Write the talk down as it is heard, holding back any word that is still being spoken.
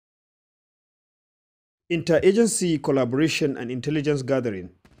Interagency collaboration and intelligence gathering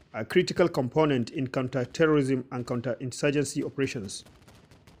are a critical component in counterterrorism and counterinsurgency operations.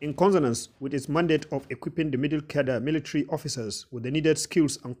 In consonance with its mandate of equipping the middle cadre military officers with the needed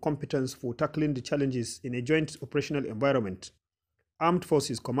skills and competence for tackling the challenges in a joint operational environment, Armed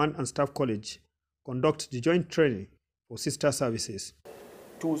Forces Command and Staff College conducts the joint training for sister services.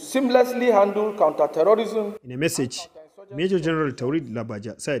 To seamlessly handle counterterrorism. In a message, Major General Taurid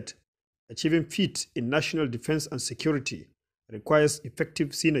Labaja said, achieving feat in national defense and security requires effective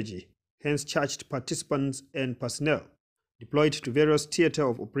synergy, hence charged participants and personnel deployed to various theater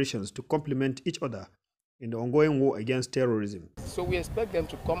of operations to complement each other in the ongoing war against terrorism. So we expect them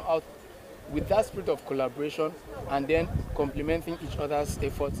to come out with that spirit of collaboration and then complementing each other's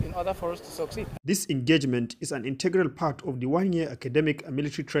efforts in order for us to succeed. This engagement is an integral part of the one-year academic and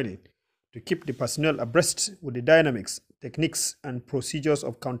military training to keep the personnel abreast with the dynamics, techniques, and procedures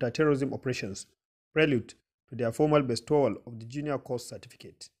of counterterrorism operations, prelude to their formal bestowal of the Junior Course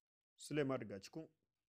Certificate. Suleiman Gachkun.